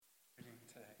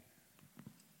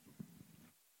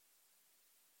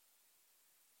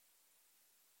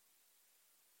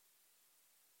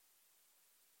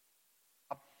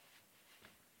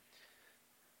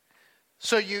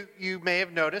So you may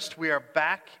have noticed we are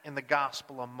back in the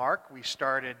Gospel of Mark. We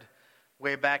started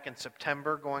way back in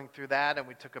September going through that, and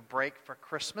we took a break for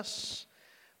Christmas.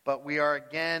 But we are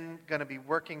again going to be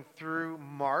working through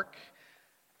Mark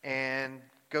and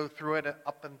go through it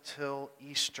up until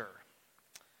Easter.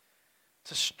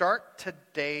 To start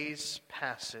today's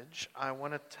passage, I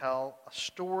want to tell a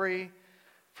story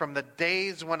from the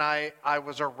days when I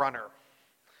was a runner.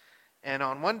 And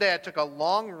on one day I took a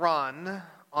long run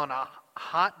on a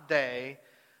hot day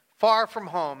far from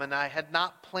home, and I had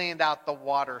not planned out the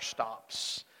water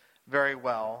stops very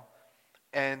well.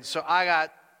 And so I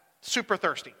got super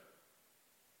thirsty.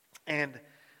 And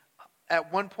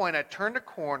at one point I turned a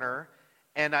corner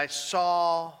and I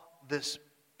saw this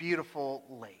beautiful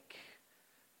lake.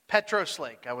 Petros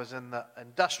Lake. I was in the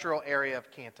industrial area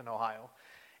of Canton, Ohio.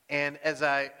 And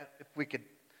if we could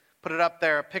put it up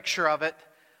there, a picture of it,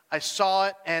 I saw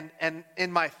it, and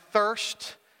in my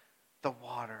thirst, the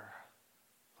water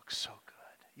looked so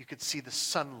good. You could see the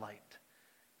sunlight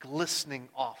glistening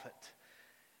off it.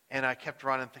 And I kept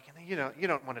running thinking, you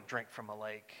don't want to drink from a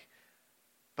lake.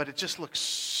 But it just looks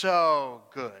so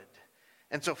good.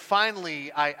 And so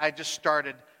finally, I just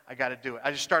started, I got to do it.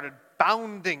 I just started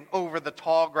bounding over the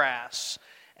tall grass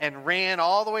and ran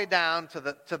all the way down to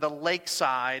the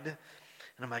lakeside. And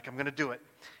I'm like, I'm going to do it.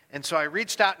 And so I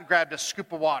reached out and grabbed a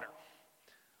scoop of water.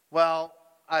 Well,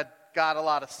 I got a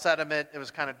lot of sediment. It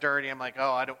was kind of dirty. I'm like,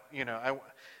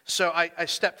 So I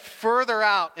stepped further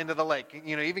out into the lake,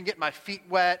 even get my feet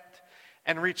wet,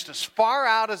 and reached as far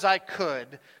out as I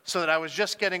could so that I was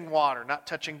just getting water, not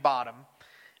touching bottom.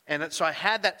 And so I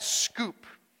had that scoop,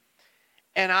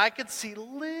 and I could see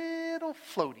little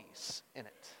floaties in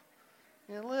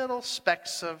it, little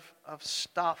specks of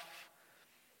stuff.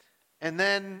 And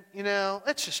then,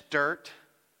 it's just dirt.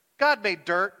 God made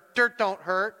dirt. Dirt don't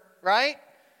hurt, right?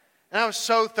 And I was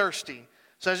so thirsty.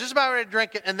 So I was just about ready to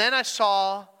drink it. And then I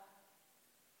saw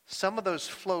some of those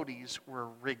floaties were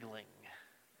wriggling.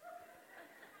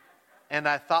 And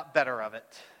I thought better of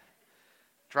it.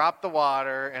 Dropped the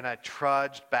water, and I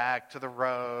trudged back to the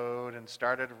road and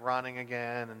started running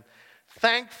again. And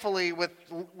thankfully,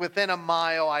 within a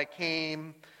mile, I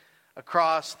came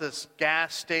across this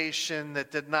gas station that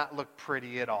did not look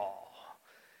pretty at all.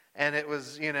 And it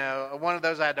was, one of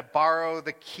those I had to borrow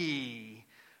the key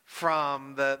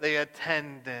from the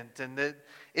attendant. And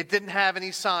it didn't have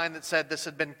any sign that said this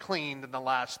had been cleaned in the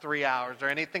last 3 hours or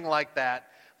anything like that.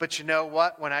 But you know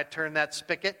what? When I turned that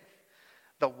spigot,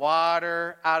 the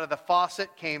water out of the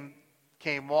faucet came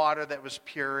water that was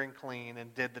pure and clean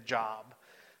and did the job.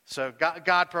 So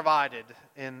God provided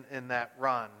in that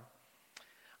run.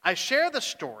 I share the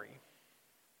story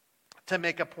to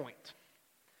make a point.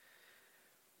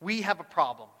 We have a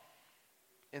problem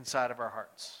inside of our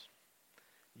hearts.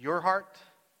 Your heart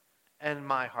and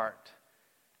my heart.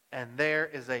 And there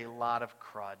is a lot of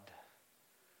crud.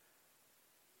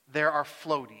 There are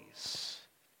floaties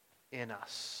in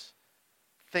us.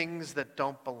 Things that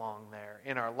don't belong there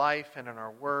in our life and in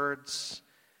our words.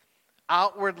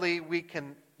 Outwardly, we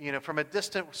can, from a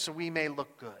distance, we may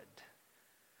look good.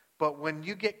 But when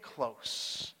you get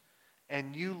close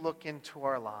and you look into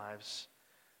our lives,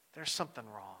 there's something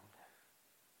wrong.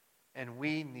 And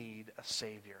we need a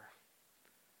Savior.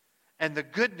 And the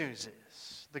good news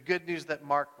that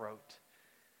Mark wrote,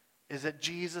 is that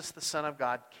Jesus, the Son of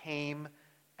God, came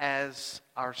as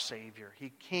our Savior.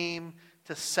 He came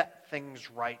to set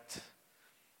things right.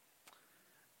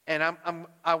 And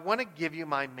I want to give you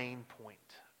my main point,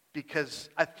 because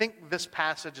I think this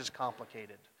passage is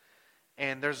complicated.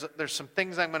 And there's some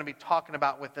things I'm going to be talking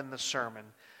about within the sermon.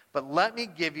 But let me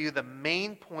give you the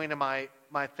main point of my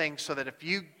thing, so that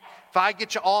if I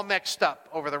get you all mixed up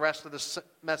over the rest of this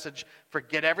message,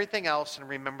 forget everything else and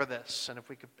remember this. And if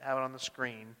we could have it on the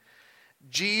screen.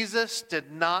 Jesus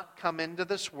did not come into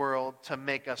this world to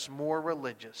make us more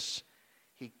religious.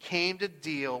 He came to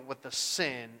deal with the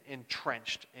sin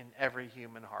entrenched in every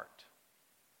human heart.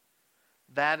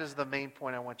 That is the main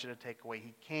point I want you to take away.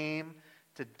 He came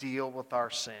to deal with our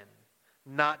sin,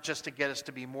 not just to get us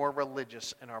to be more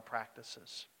religious in our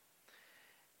practices.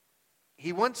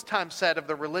 He once said of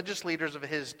the religious leaders of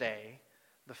his day,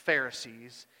 the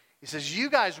Pharisees, he says, you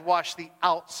guys wash the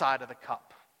outside of the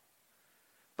cup,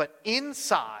 but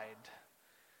inside,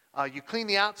 you clean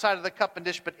the outside of the cup and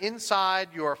dish, but inside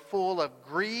you are full of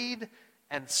greed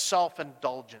and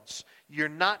self-indulgence. You're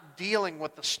not dealing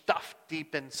with the stuff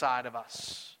deep inside of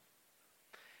us.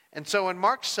 And so in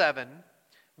Mark 7,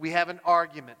 we have an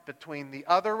argument between the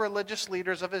other religious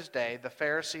leaders of his day, the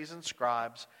Pharisees and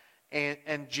scribes,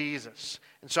 and Jesus.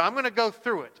 And so I'm going to go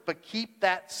through it, but keep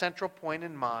that central point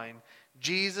in mind.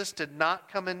 Jesus did not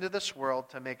come into this world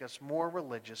to make us more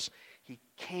religious. He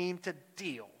came to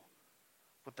deal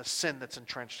with the sin that's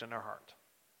entrenched in our heart.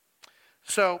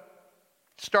 So,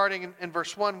 starting in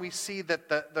verse 1, we see that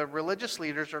the religious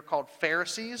leaders are called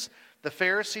Pharisees. The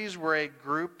Pharisees were a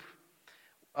group,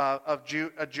 a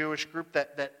Jewish group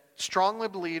that strongly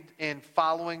believed in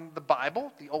following the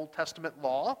Bible, the Old Testament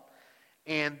law,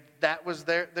 and that was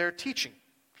their teaching.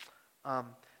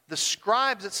 The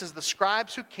scribes, it says the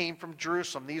scribes who came from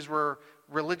Jerusalem, these were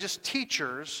religious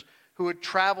teachers who had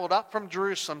traveled up from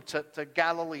Jerusalem to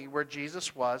Galilee where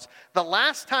Jesus was. The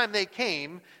last time they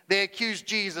came, they accused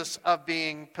Jesus of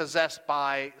being possessed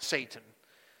by Satan.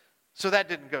 So that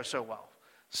didn't go so well.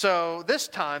 So this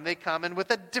time they come in with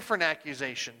a different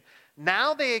accusation.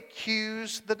 Now they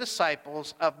accuse the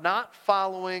disciples of not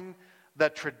following the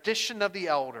tradition of the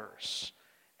elders.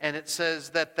 And it says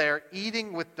that they're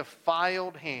eating with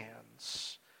defiled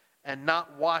hands and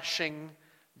not washing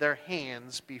their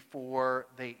hands before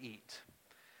they eat.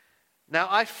 Now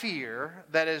I fear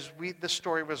that as the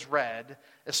story was read,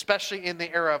 especially in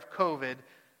the era of COVID,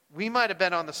 we might have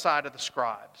been on the side of the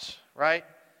scribes, right?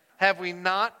 Have we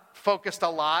not focused a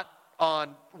lot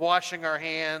on washing our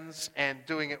hands and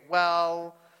doing it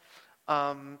well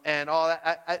and all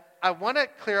that? I want to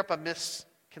clear up a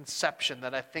misconception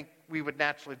that I think we would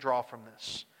naturally draw from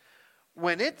this.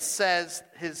 When it says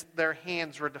their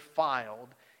hands were defiled,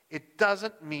 it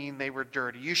doesn't mean they were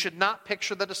dirty. You should not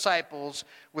picture the disciples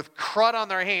with crud on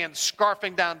their hands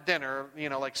scarfing down dinner,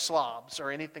 like slobs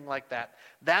or anything like that.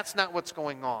 That's not what's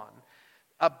going on.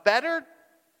 A better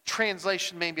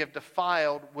translation maybe of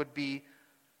defiled would be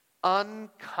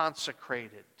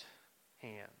unconsecrated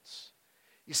hands.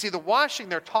 You see, the washing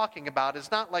they're talking about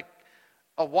is not like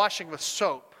a washing with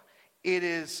soap. It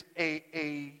is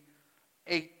a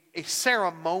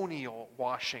ceremonial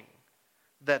washing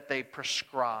that they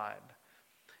prescribe.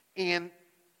 And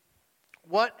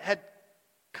what had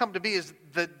come to be is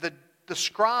the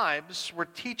scribes were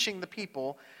teaching the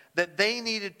people that they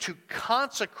needed to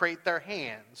consecrate their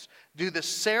hands, do the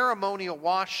ceremonial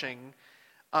washing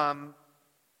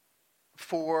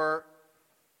for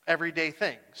everyday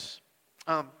things.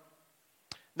 Now,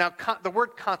 the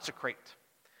word consecrate,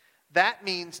 that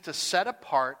means to set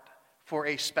apart for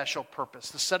a special purpose,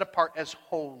 to set apart as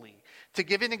holy. To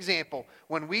give you an example,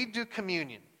 when we do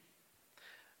communion,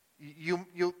 you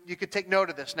could take note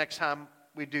of this next time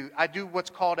we do. I do what's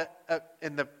called,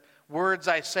 in the words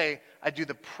I say, I do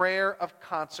the prayer of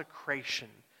consecration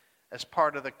as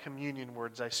part of the communion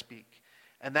words I speak.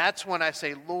 And that's when I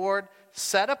say, Lord,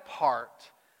 set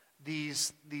apart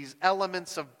these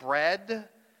elements of bread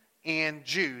and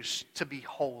juice to be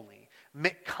holy.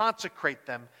 Consecrate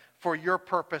them for your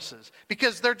purposes.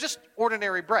 Because they're just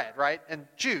ordinary bread, right? And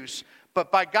juice.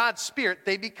 But by God's Spirit,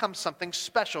 they become something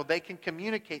special. They can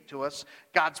communicate to us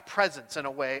God's presence in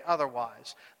a way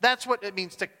otherwise. That's what it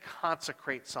means to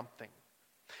consecrate something.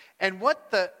 And what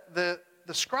the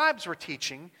scribes were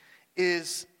teaching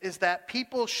is that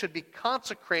people should be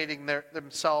consecrating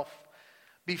themselves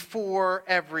before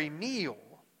every meal.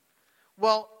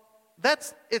 Well,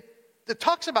 that's it. It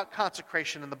talks about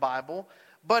consecration in the Bible,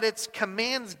 but it's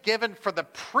commands given for the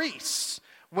priests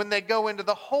when they go into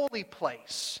the holy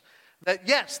place. That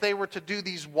yes, they were to do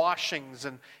these washings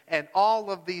and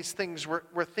all of these things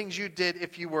were things you did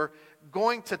if you were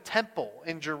going to temple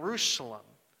in Jerusalem.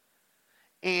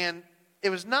 And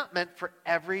it was not meant for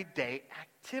everyday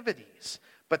activities,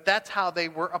 but that's how they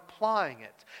were applying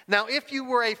it. Now, if you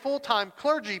were a full-time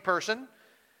clergy person,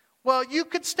 well, you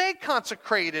could stay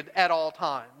consecrated at all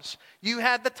times. You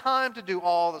had the time to do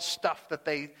all the stuff that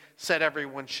they said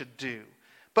everyone should do.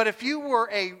 But if you were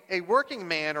a working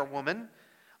man or woman,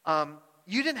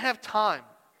 you didn't have time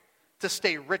to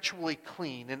stay ritually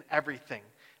clean in everything.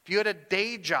 If you had a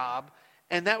day job,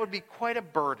 and that would be quite a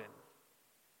burden.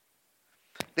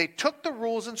 They took the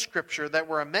rules in Scripture that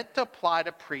were meant to apply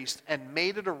to priests and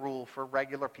made it a rule for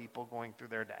regular people going through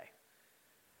their day.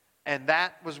 And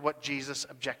that was what Jesus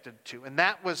objected to. And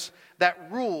that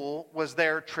rule was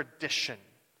their tradition.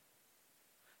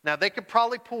 Now, they could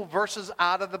probably pull verses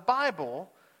out of the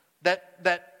Bible that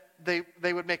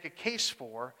they would make a case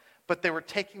for, but they were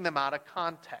taking them out of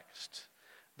context.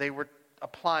 They were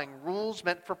applying rules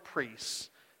meant for priests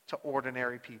to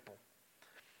ordinary people.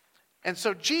 And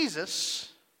so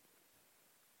Jesus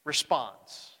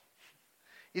responds.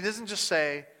 He doesn't just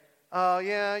say, oh,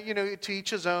 yeah, to each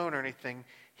his own or anything.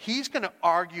 He's going to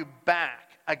argue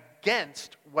back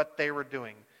against what they were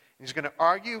doing. He's going to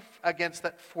argue against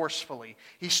that forcefully.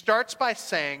 He starts by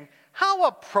saying, how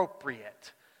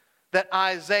appropriate that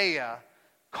Isaiah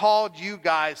called you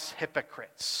guys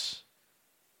hypocrites.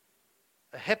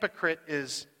 A hypocrite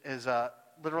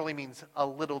literally means a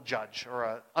little judge or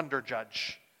a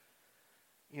underjudge.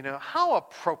 How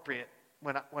appropriate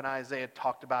when Isaiah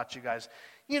talked about you guys.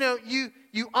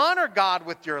 You honor God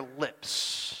with your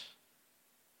lips,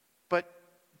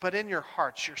 but in your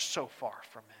hearts you're so far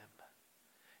from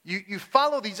Him. You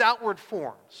follow these outward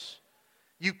forms.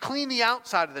 You clean the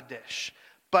outside of the dish,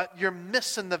 but you're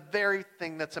missing the very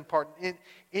thing that's important.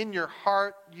 In your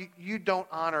heart, you don't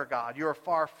honor God. You are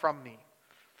far from me.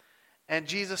 And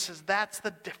Jesus says that's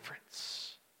the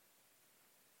difference.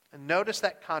 And notice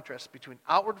that contrast between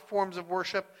outward forms of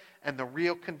worship and the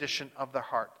real condition of the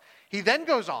heart. He then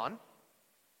goes on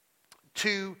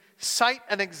to cite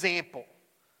an example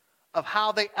of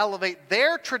how they elevate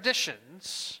their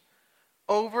traditions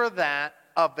over that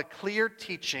of the clear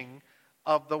teaching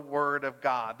of the Word of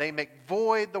God. They make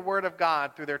void the Word of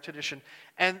God through their tradition.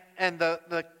 And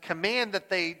the command that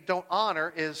they don't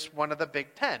honor is one of the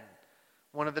big 10.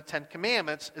 One of the 10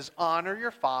 commandments is honor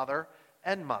your father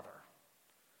and mother.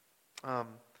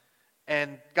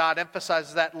 And God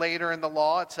emphasizes that later in the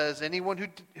law. It says anyone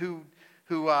who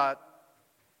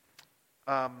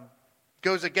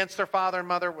goes against their father and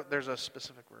mother. There's a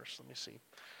specific verse. Let me see.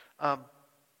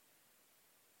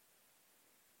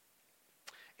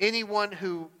 Anyone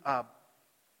who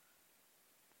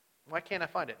why can't I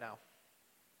find it now?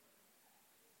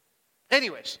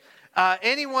 Anyways,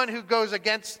 anyone who goes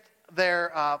against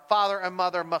their father and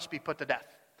mother must be put to death.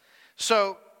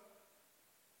 So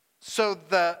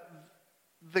the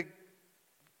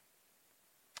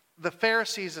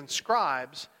Pharisees and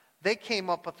scribes, they came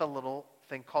up with a little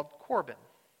thing called Corban.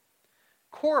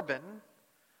 Corban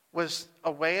was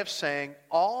a way of saying,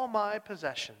 all my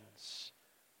possessions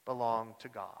belong to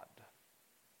God.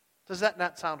 Does that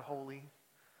not sound holy?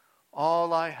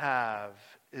 All I have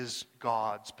is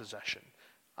God's possession.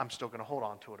 I'm still going to hold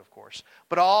on to it, of course.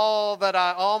 But all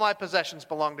my possessions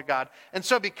belong to God. And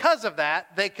so because of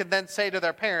that, they could then say to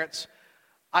their parents,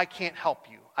 I can't help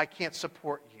you. I can't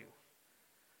support you.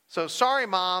 So sorry,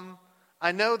 Mom.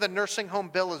 I know the nursing home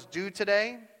bill is due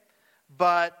today,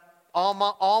 but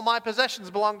all my possessions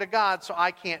belong to God, so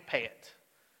I can't pay it.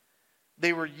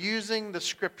 They were using the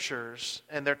scriptures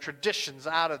and their traditions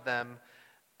out of them.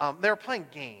 They were playing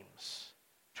games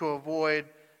to avoid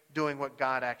doing what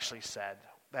God actually said.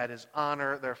 That is,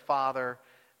 honor their father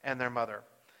and their mother.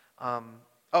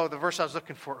 The verse I was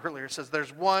looking for earlier says,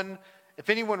 if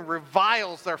anyone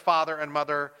reviles their father and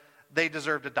mother, they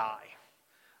deserve to die.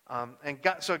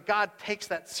 So God takes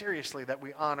that seriously, that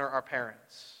we honor our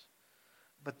parents.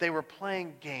 But they were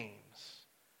playing games,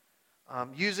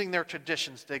 using their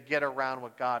traditions to get around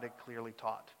what God had clearly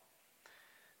taught.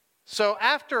 So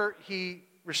after he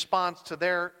responds to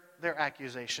their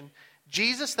accusation,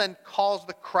 Jesus then calls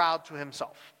the crowd to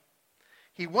himself.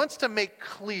 He wants to make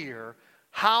clear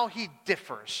how he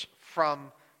differs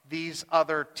from these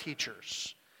other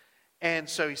teachers. And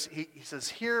so he says,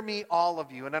 hear me, all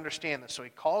of you, and understand this. So he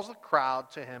calls the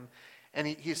crowd to him, and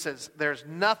he says, there's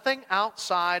nothing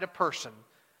outside a person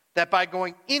that by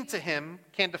going into him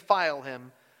can defile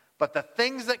him, but the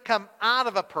things that come out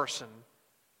of a person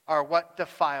are what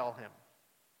defile him.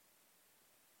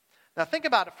 Now think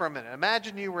about it for a minute.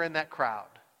 Imagine you were in that crowd.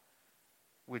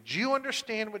 Would you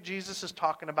understand what Jesus is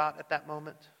talking about at that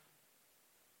moment?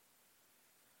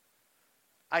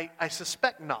 I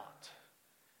suspect not,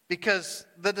 because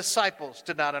the disciples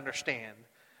did not understand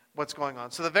what's going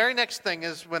on. So the very next thing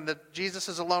is when Jesus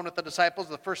is alone with the disciples,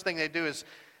 the first thing they do is,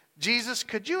 Jesus,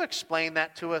 could you explain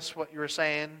that to us, what you were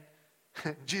saying?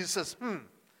 Jesus says, you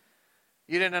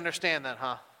didn't understand that,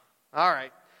 huh? All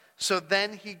right. So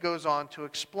then he goes on to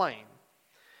explain.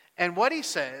 And what he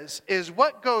says is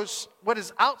what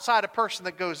is outside a person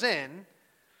that goes in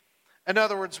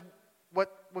other words,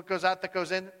 what goes out that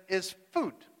goes in is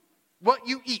food, what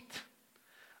you eat.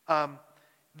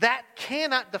 That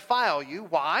cannot defile you.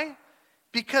 Why?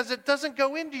 Because it doesn't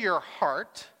go into your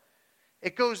heart.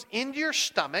 It goes into your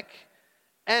stomach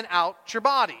and out your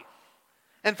body.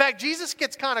 In fact, Jesus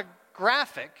gets kind of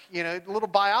graphic, a little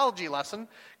biology lesson.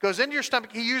 Goes into your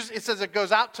stomach. It says it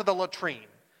goes out to the latrine.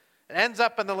 It ends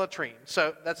up in the latrine.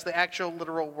 So that's the actual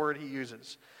literal word he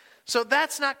uses. So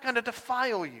that's not going to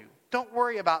defile you. Don't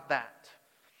worry about that.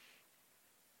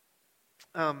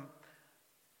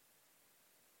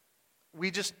 We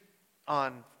just,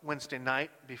 on Wednesday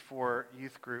night before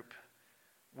youth group,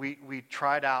 we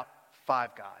tried out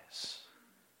Five Guys.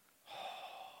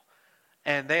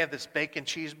 And they have this bacon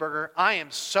cheeseburger. I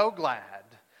am so glad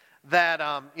that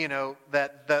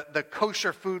that the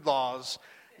kosher food laws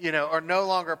are no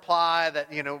longer apply.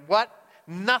 That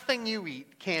nothing you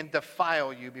eat can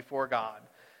defile you before God.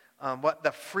 What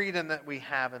the freedom that we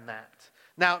have in that.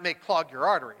 Now, it may clog your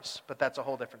arteries, but that's a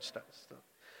whole different stuff.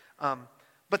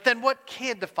 But then what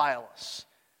can defile us?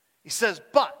 He says,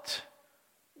 but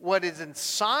what is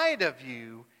inside of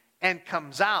you and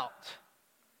comes out,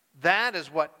 that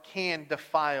is what can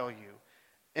defile you.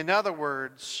 In other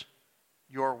words,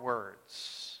 your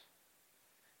words.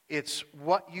 It's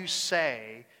what you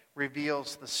say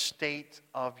reveals the state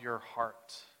of your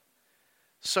heart.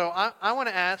 So I want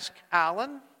to ask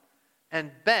Alan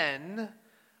and Ben,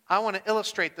 I want to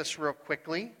illustrate this real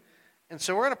quickly. And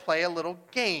so we're going to play a little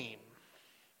game.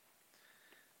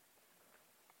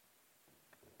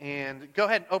 And go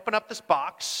ahead and open up this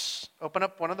box. Open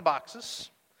up one of the boxes.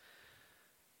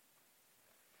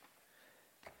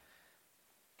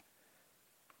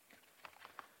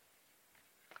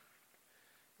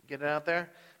 Get it out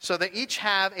there? So they each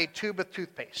have a tube of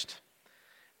toothpaste.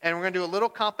 And we're going to do a little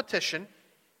competition.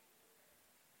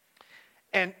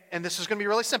 And this is going to be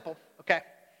really simple, okay?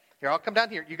 Here, I'll come down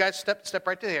here. You guys step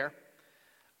right to here.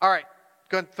 All right.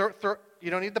 Go and throw. You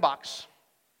don't need the box.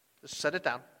 Just set it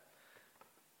down.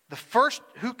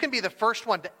 Who can be the first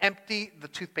one to empty the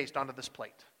toothpaste onto this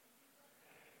plate?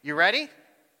 You ready?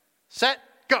 Set,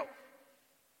 go.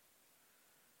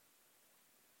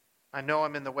 I know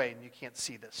I'm in the way and you can't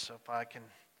see this, so if I can.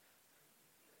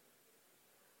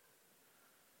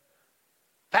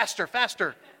 Faster,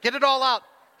 faster. Get it all out.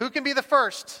 Who can be the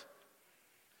first?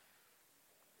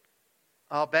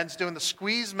 Oh, Ben's doing the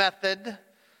squeeze method.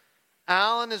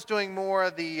 Alan is doing more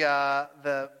of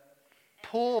the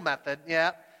pull method.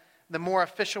 Yeah. The more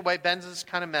official way. Ben's is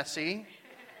kind of messy.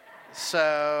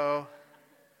 So,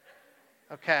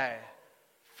 okay.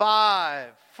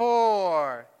 5,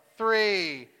 4,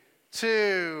 3,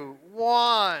 2,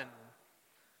 1.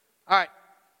 All right.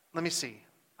 Let me see.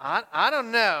 I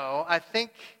don't know. I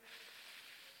think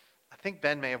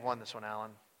Ben may have won this one,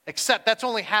 Alan. Except that's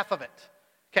only half of it.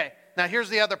 Okay. Now here's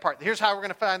the other part. Here's how we're going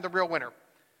to find the real winner.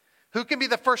 Who can be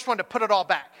the first one to put it all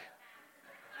back?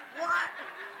 What?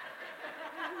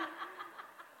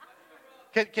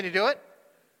 Can you do it?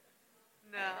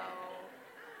 No.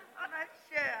 I'm not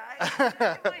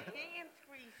sure. My hand's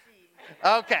greasy.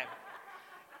 Okay.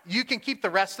 You can keep the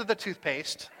rest of the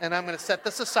toothpaste, and I'm going to set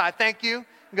this aside. Thank you.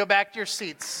 Go back to your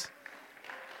seats.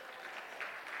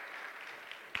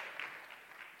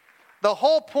 The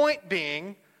whole point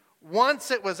being,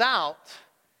 once it was out,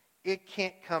 it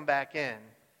can't come back in.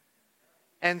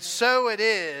 And so it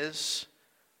is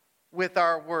with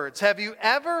our words. Have you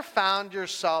ever found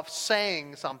yourself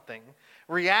saying something,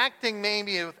 reacting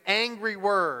maybe with angry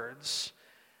words,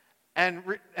 and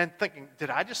thinking, did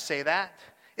I just say that?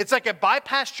 It's like it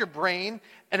bypassed your brain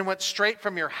and went straight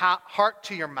from your heart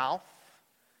to your mouth.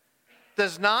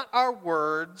 Does not our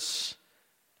words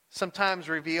sometimes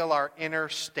reveal our inner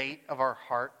state of our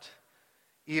heart,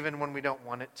 even when we don't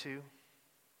want it to?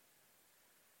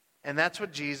 And that's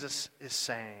what Jesus is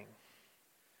saying.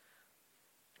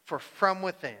 For from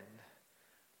within,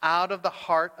 out of the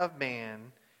heart of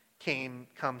man,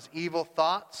 comes evil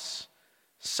thoughts,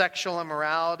 sexual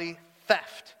immorality,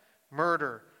 theft,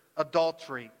 murder,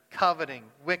 adultery, coveting,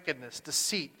 wickedness,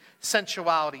 deceit,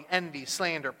 sensuality, envy,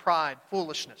 slander, pride,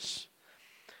 foolishness.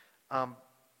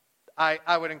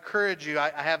 I would encourage you,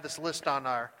 I have this list on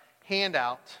our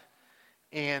handout,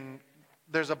 and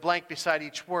there's a blank beside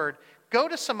each word. Go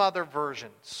to some other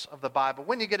versions of the Bible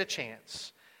when you get a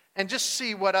chance and just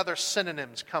see what other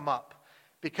synonyms come up,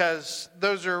 because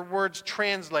those are words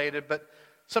translated, but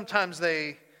sometimes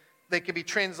they can be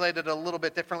translated a little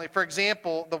bit differently. For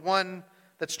example, the one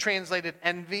that's translated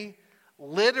envy,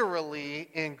 literally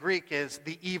in Greek is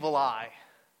the evil eye.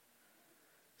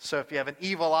 So if you have an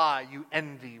evil eye, you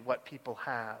envy what people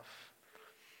have.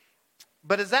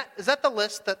 But is that the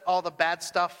list that all the bad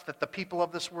stuff that the people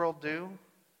of this world do?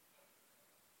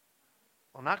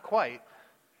 Well, not quite.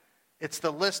 It's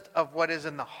the list of what is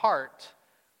in the heart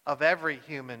of every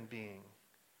human being,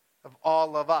 of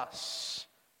all of us.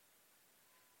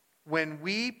 When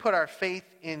we put our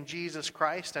faith in Jesus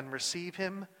Christ and receive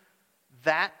Him,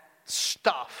 that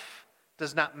stuff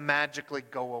does not magically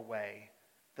go away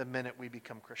the minute we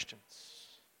become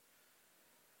Christians.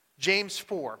 James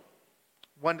 4,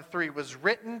 1-3 was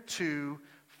written to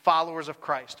followers of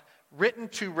Christ, written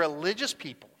to religious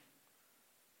people.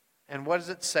 And what does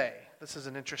it say? This is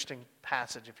an interesting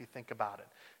passage if you think about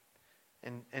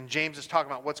it. And James is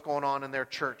talking about what's going on in their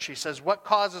church. He says, what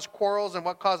causes quarrels and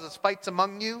what causes fights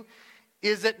among you?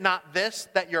 Is it not this,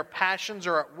 that your passions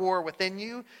are at war within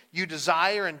you? You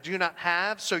desire and do not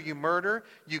have, so you murder.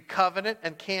 You covet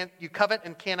and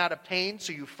cannot obtain,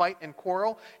 so you fight and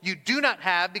quarrel. You do not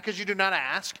have because you do not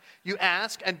ask. You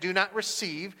ask and do not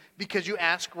receive because you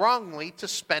ask wrongly to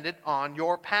spend it on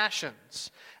your passions.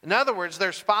 In other words,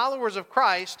 there's followers of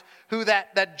Christ who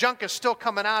that junk is still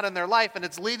coming out in their life, and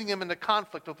it's leading them into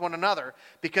conflict with one another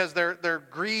because they're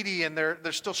greedy and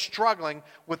they're still struggling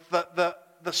with the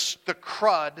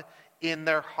crud in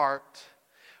their heart.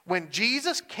 When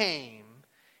Jesus came,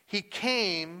 he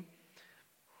came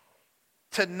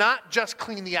to not just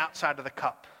clean the outside of the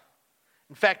cup.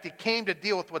 In fact, he came to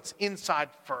deal with what's inside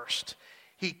first.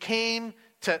 He came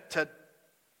to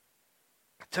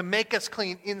make us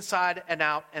clean inside and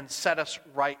out and set us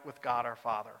right with God our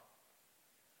Father.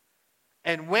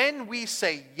 And when we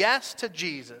say yes to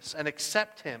Jesus and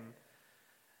accept him,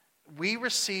 we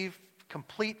receive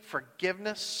complete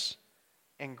forgiveness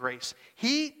and grace.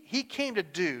 He came to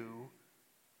do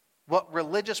what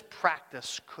religious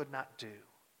practice could not do.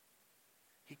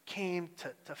 He came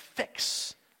to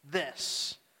fix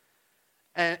this.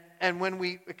 And when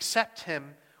we accept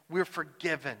him, we're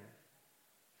forgiven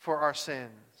for our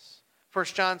sins. 1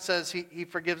 John says he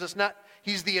forgives us.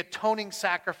 He's the atoning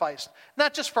sacrifice,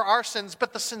 not just for our sins,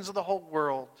 but the sins of the whole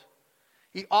world.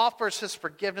 He offers his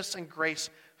forgiveness and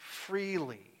grace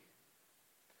freely.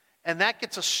 And that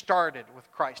gets us started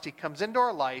with Christ. He comes into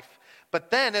our life,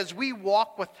 but then as we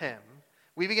walk with him,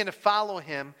 we begin to follow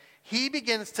him, he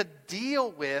begins to deal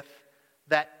with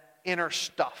that inner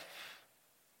stuff,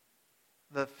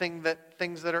 the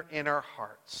things that are in our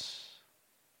hearts.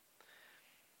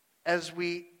 As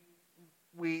we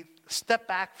step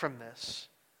back from this,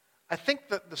 I think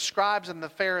that the scribes and the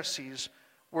Pharisees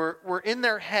were in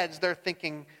their heads, they're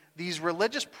thinking these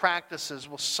religious practices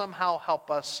will somehow help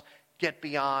us get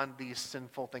beyond these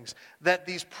sinful things. That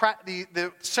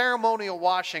the ceremonial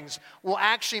washings will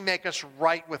actually make us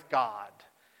right with God.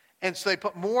 And so they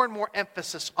put more and more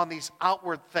emphasis on these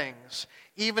outward things,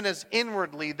 even as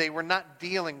inwardly they were not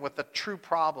dealing with the true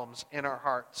problems in our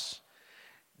hearts.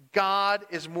 God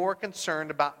is more concerned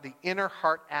about the inner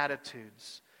heart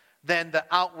attitudes than the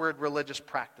outward religious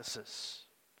practices.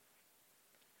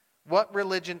 What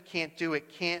religion can't do, it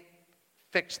can't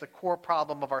fix the core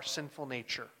problem of our sinful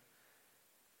nature.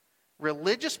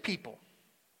 Religious people,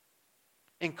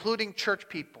 including church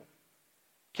people,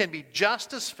 can be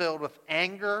just as filled with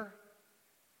anger,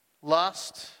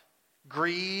 lust,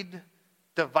 greed,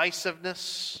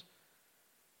 divisiveness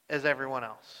as everyone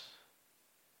else.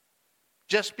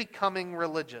 Just becoming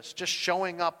religious, just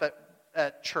showing up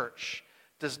at church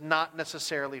does not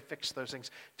necessarily fix those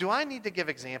things. Do I need to give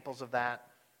examples of that?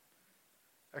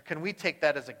 Or can we take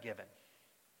that as a given?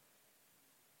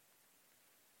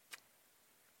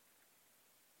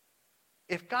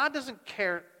 If God doesn't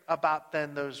care about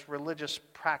then those religious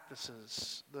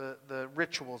practices, the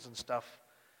rituals and stuff,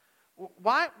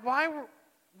 why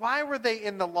were they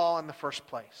in the law in the first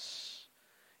place?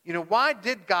 You know, why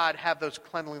did God have those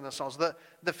cleanliness laws?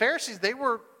 The Pharisees, they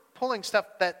were pulling stuff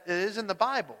that is in the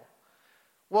Bible.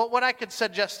 Well, what I could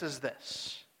suggest is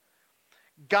this.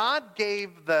 God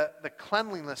gave the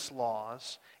cleanliness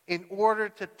laws in order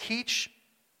to teach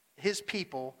his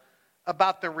people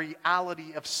about the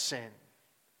reality of sin.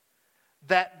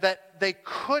 That they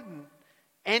couldn't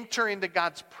enter into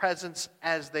God's presence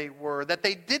as they were. That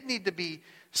they did need to be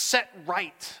set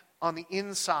right on the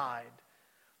inside.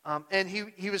 And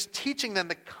he was teaching them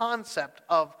the concept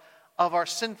of our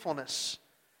sinfulness.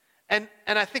 And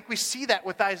I think we see that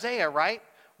with Isaiah, right?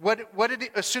 What did he,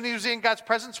 as soon as he was in God's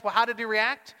presence, well, how did he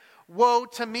react? Woe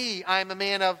to me, I am a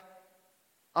man of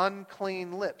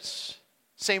unclean lips.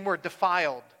 Same word,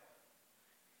 defiled.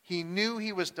 He knew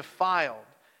he was defiled.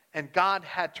 And God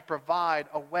had to provide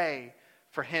a way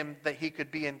for him that he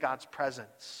could be in God's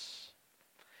presence.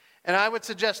 And I would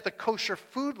suggest the kosher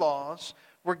food laws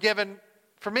were given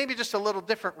for maybe just a little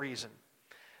different reason.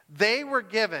 They were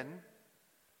given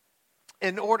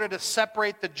in order to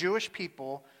separate the Jewish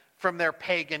people from their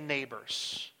pagan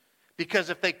neighbors. Because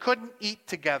if they couldn't eat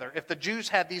together, if the Jews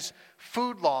had these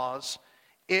food laws,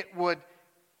 it would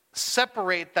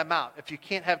separate them out. If you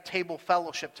can't have table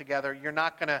fellowship together, you're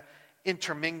not going to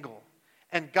intermingle.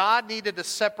 And God needed to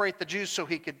separate the Jews so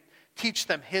he could teach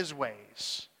them his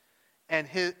ways and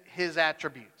his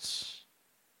attributes.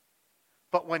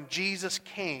 But when Jesus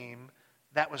came,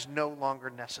 that was no longer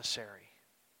necessary.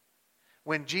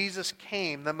 When Jesus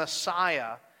came, the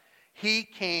Messiah, he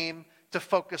came to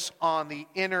focus on the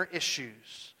inner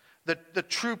issues, the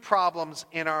true problems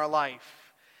in our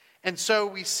life. And so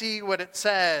we see what it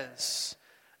says.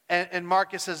 And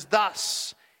Mark says,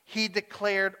 thus He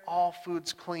declared all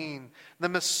foods clean. The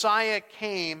Messiah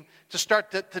came to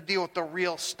start to deal with the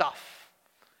real stuff.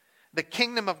 The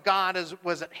kingdom of God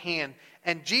was at hand.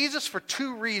 And Jesus, for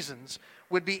two reasons,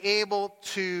 would be able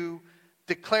to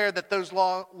declare that those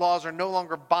laws are no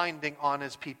longer binding on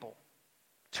his people.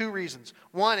 Two reasons.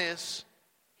 One is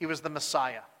he was the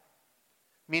Messiah,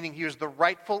 meaning he was the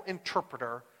rightful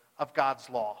interpreter of God's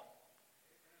law.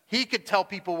 He could tell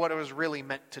people what it was really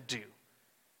meant to do.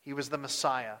 He was the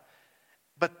Messiah.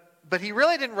 But he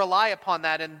really didn't rely upon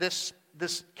that in this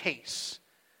case.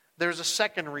 There's a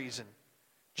second reason,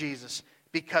 Jesus,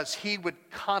 because he would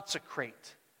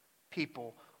consecrate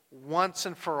people once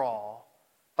and for all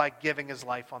by giving his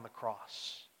life on the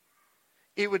cross.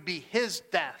 It would be his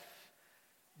death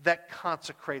that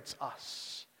consecrates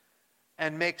us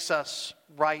and makes us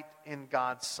right in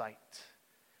God's sight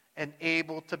and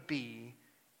able to be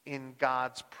in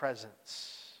God's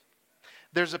presence.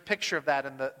 There's a picture of that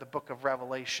in the book of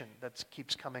Revelation that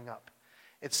keeps coming up.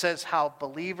 It says how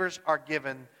believers are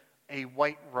given a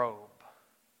white robe.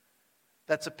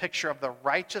 That's a picture of the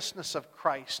righteousness of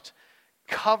Christ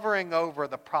covering over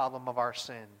the problem of our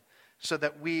sin so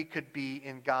that we could be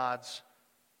in God's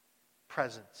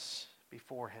presence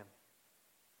before him.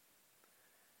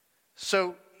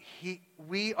 So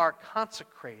we are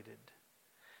consecrated,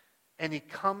 and he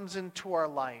comes into our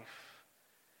life,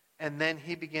 and then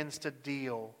he begins to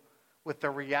deal with the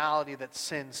reality that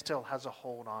sin still has a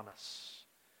hold on us.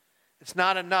 It's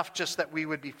not enough just that we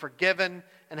would be forgiven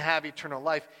and have eternal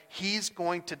life. He's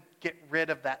going to get rid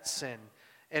of that sin.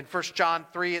 In 1 John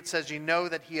 3, it says, you know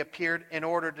that he appeared in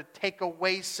order to take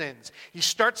away sins. He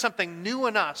starts something new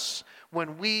in us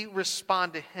when we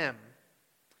respond to him.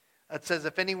 It says,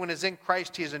 if anyone is in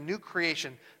Christ, he is a new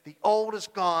creation. The old is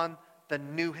gone, the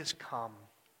new has come.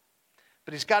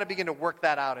 But he's got to begin to work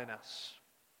that out in us.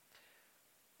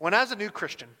 When I was a new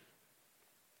Christian,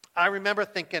 I remember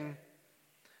thinking,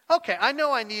 okay, I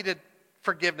know I needed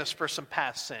forgiveness for some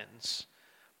past sins.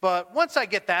 But once I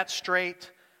get that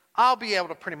straight, I'll be able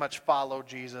to pretty much follow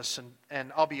Jesus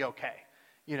and I'll be okay.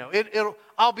 You know,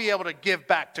 I'll be able to give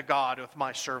back to God with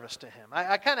my service to him.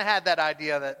 I kind of had that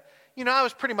idea that, you know, I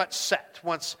was pretty much set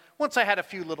once I had a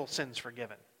few little sins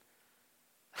forgiven.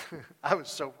 I was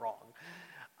so wrong.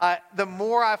 The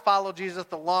more I follow Jesus,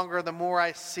 the more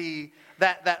I see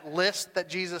that list that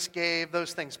Jesus gave,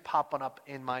 those things popping up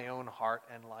in my own heart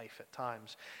and life at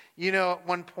times. You know, at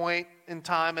one point in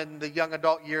time in the young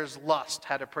adult years, lust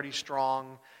had a pretty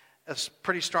strong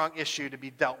issue to be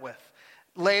dealt with.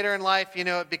 Later in life, you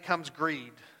know, it becomes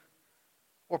greed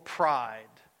or pride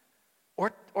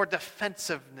or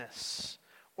defensiveness,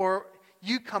 or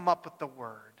you come up with the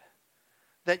word.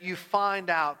 That you find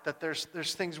out that there's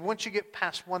things, once you get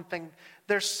past one thing,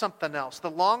 there's something else. The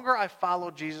longer I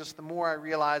follow Jesus, the more I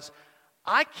realize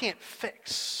I can't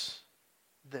fix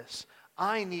this.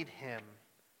 I need him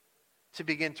to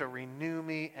begin to renew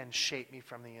me and shape me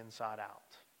from the inside out.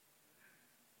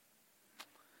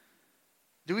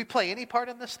 Do we play any part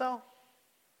in this, though?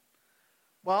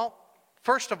 Well,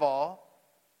 first of all,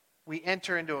 we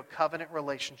enter into a covenant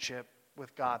relationship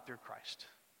with God through Christ.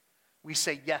 We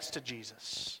say yes to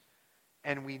Jesus,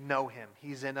 and we know him.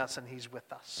 He's in us, and he's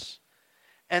with us.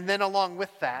 And then along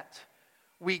with that,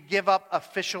 we give up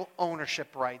official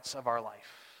ownership rights of our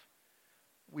life.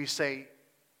 We say,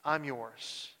 I'm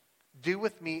yours. Do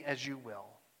with me as you will.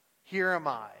 Here am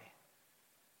I.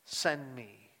 Send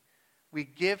me. We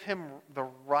give him the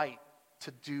right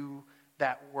to do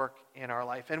that work in our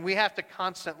life. And we have to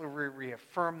constantly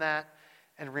reaffirm that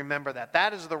and remember that.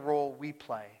 That is the role we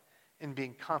play in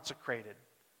being consecrated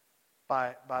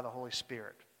by the Holy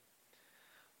Spirit.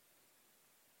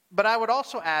 But I would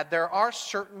also add, there are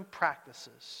certain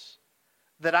practices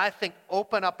that I think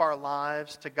open up our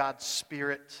lives to God's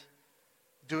Spirit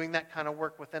doing that kind of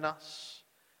work within us.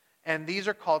 And these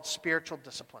are called spiritual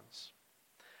disciplines.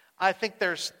 I think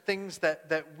there's things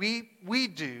that we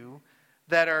do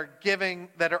that are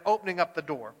opening up the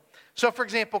door. So, for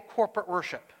example, corporate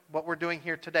worship, what we're doing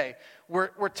here today.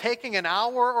 We're taking an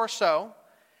hour or so,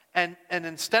 and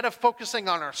instead of focusing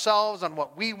on ourselves, on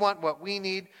what we want, what we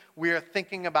need, we are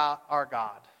thinking about our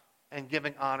God and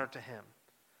giving honor to him.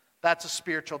 That's a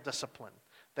spiritual discipline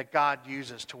that God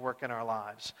uses to work in our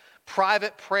lives.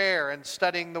 Private prayer and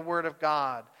studying the Word of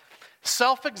God.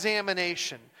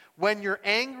 Self-examination. When you're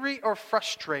angry or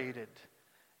frustrated,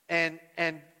 and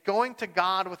going to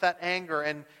God with that anger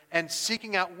and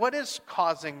seeking out what is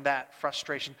causing that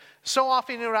frustration. So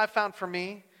often, you know what I found for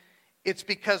me? It's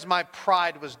because my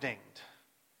pride was dinged.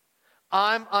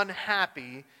 I'm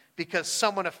unhappy because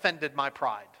someone offended my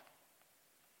pride.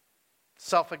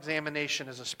 Self-examination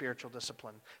is a spiritual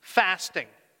discipline. Fasting.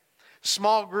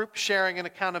 Small group sharing and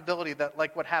accountability, that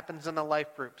like what happens in the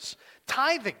life groups.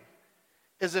 Tithing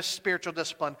is a spiritual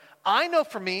discipline. I know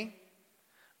for me,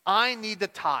 I need to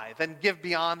tithe and give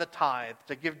beyond the tithe,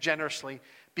 to give generously,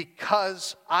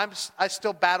 because I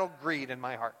still battle greed in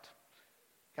my heart.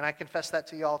 Can I confess that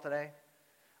to you all today?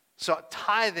 So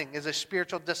tithing is a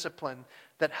spiritual discipline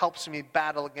that helps me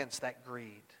battle against that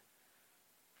greed.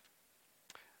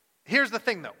 Here's the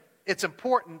thing though. It's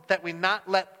important that we not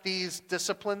let these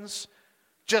disciplines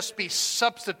just be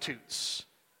substitutes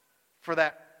for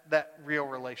that real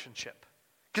relationship.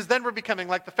 Because then we're becoming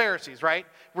like the Pharisees, right?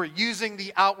 We're using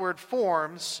the outward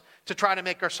forms to try to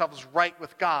make ourselves right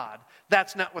with God.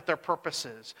 That's not what their purpose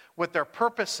is. What their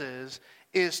purpose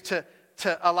is to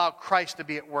allow Christ to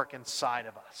be at work inside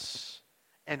of us.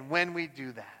 And when we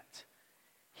do that,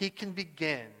 He can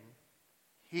begin,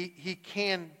 He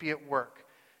can be at work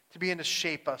to begin to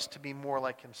shape us to be more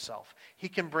like Himself. He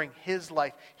can bring His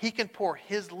life. He can pour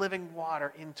His living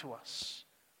water into us,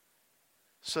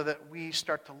 so that we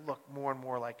start to look more and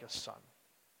more like His Son.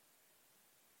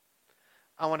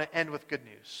 I want to end with good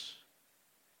news.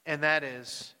 And that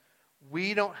is,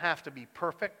 we don't have to be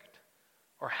perfect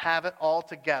or have it all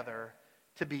together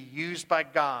to be used by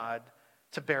God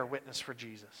to bear witness for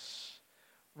Jesus.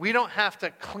 We don't have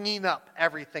to clean up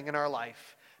everything in our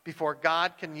life before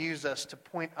God can use us to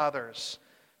point others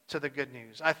to the good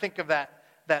news. I think of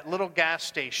that little gas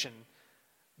station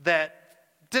that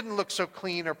didn't look so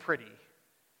clean or pretty.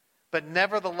 But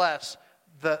nevertheless,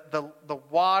 the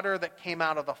water that came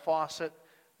out of the faucet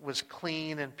was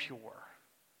clean and pure.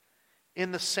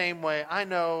 In the same way, I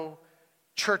know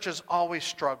churches always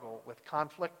struggle with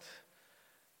conflict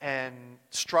and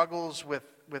struggles with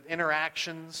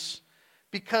interactions,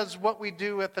 because what we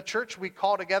do at the church, we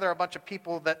call together a bunch of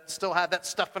people that still have that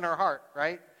stuff in our heart,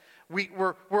 right?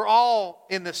 We're all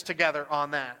in this together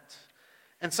on that.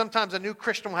 And sometimes a new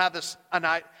Christian will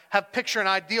have picture an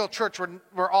ideal church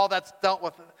where all that's dealt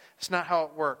with. It's not how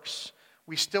it works.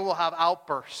 We still will have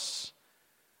outbursts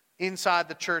inside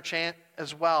the church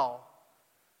as well.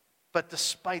 But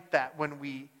despite that, when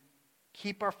we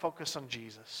keep our focus on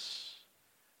Jesus,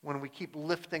 when we keep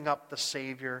lifting up the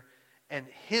Savior and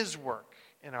His work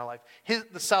in our life,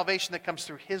 the salvation that comes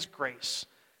through His grace,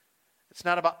 it's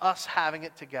not about us having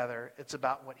it together. It's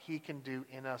about what He can do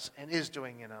in us and is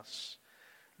doing in us.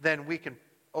 Then we can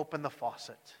open the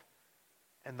faucet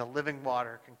and the living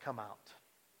water can come out.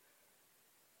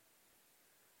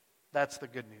 That's the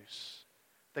good news.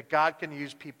 That God can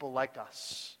use people like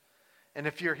us. And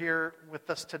if you're here with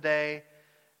us today,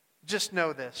 just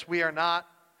know this. We are not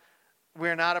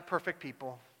a perfect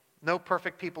people. No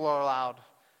perfect people are allowed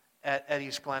at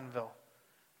East Glenville.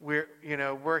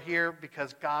 We're here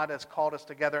because God has called us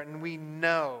together, and we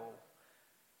know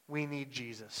we need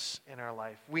Jesus in our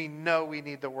life. We know we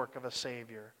need the work of a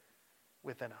Savior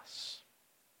within us.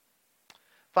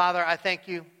 Father, I thank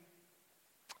you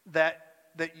that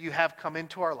you have come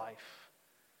into our life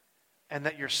and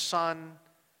that your Son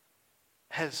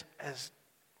has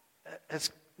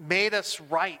made us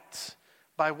right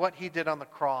by what He did on the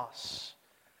cross.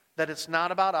 That it's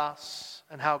not about us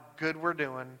and how good we're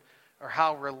doing or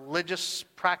how religious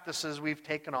practices we've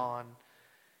taken on.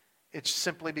 It's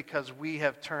simply because we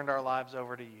have turned our lives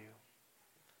over to you.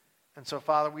 And so,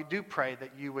 Father, we do pray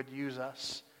that you would use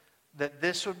us, that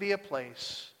this would be a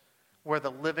place where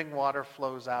the living water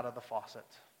flows out of the faucet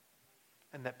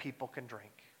and that people can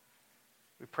drink.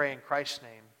 We pray in Christ's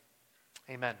name.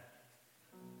 Amen.